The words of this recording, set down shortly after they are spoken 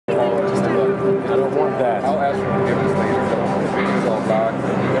that. I'll ask for forgiveness later, but the video's all back.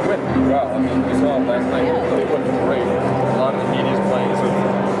 It went well. I mean, we saw it last night. It went great. A lot of the media's playing, so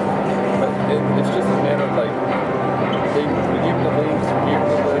but it's just a matter of like, they give the links, give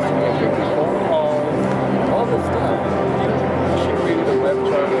the list, you know, make these phone calls, all this stuff. She created a web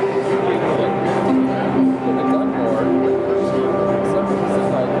chart of, you know, like, could have done more, but some of this is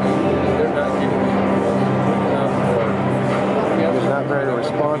like, they're not giving me enough for. It was not very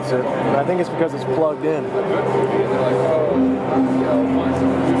responsive. I think it's because it's plugged in. They're like, oh, you know,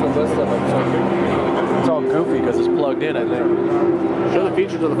 here's a list of them. So it's all goofy because it's plugged in, I think. Show the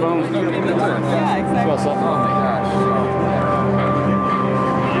features of the phone. Yeah, exactly. Oh my gosh.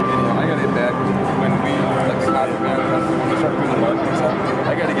 I gotta get back when we like start doing the marketing stuff.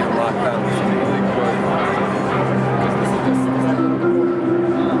 I gotta get locked down this really good. Because this is just, I don't know.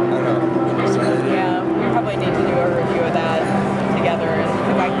 So, Yeah, we probably need to do a review of that together, and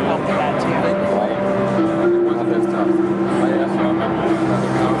if I can help with that too. it wasn't as tough. I asked another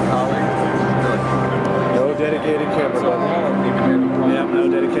colleague. No dedicated camera button. Yeah, no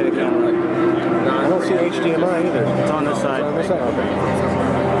dedicated camera. I don't see HDMI either. It's on this side. It's on this side. Okay.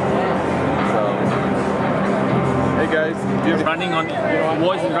 So, hey guys, It's running on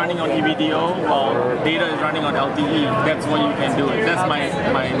voice is running on EVDO while data is running on LTE. That's what you can do. That's my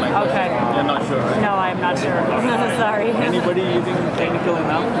Okay. You're not sure, right? No, I'm not sure. Sorry. Anybody using technical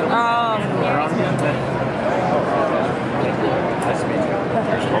enough around here?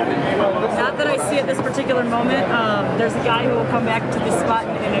 Not that I see at this particular moment. There's a guy who will come back to this spot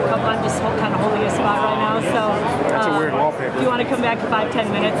in a couple. I'm just kind of holding a spot right now. So That's a weird wallpaper. if you want to come back in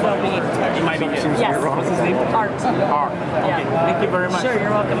 5-10 minutes, that'll be. It might be here. Yes. What's his name? Art. Art. Okay. Yeah. Thank you very much. Sure,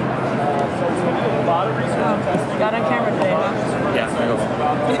 you're welcome. Got on camera today, huh? Yeah,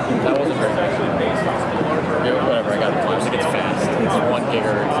 that wasn't very nice. Yeah, whatever, I got it. Looks like it's fast. It's 1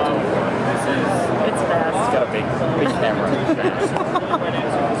 gigahertz. It's fast. It's got a big camera. It's fast.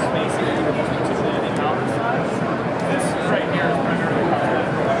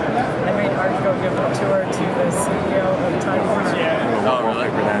 I made Art go give a tour to the CEO of Time Warner. Oh, really?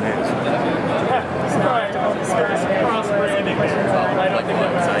 Whatever that is. So now I have to go to the store and any questions that I don't think what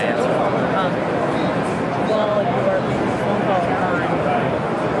I answer. While you are making a phone call on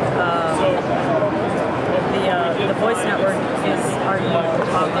the voice network is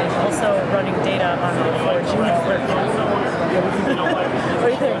also running data on the 4G network. What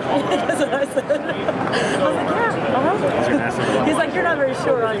do you think? That's what I said. I was like, yeah. He's like, you're not very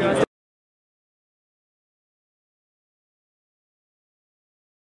sure on yours.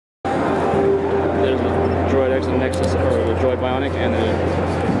 There's the Droid X and Nexus, or the Droid Bionic and the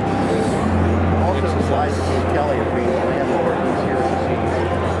Also, the size of Kelly is being landlord.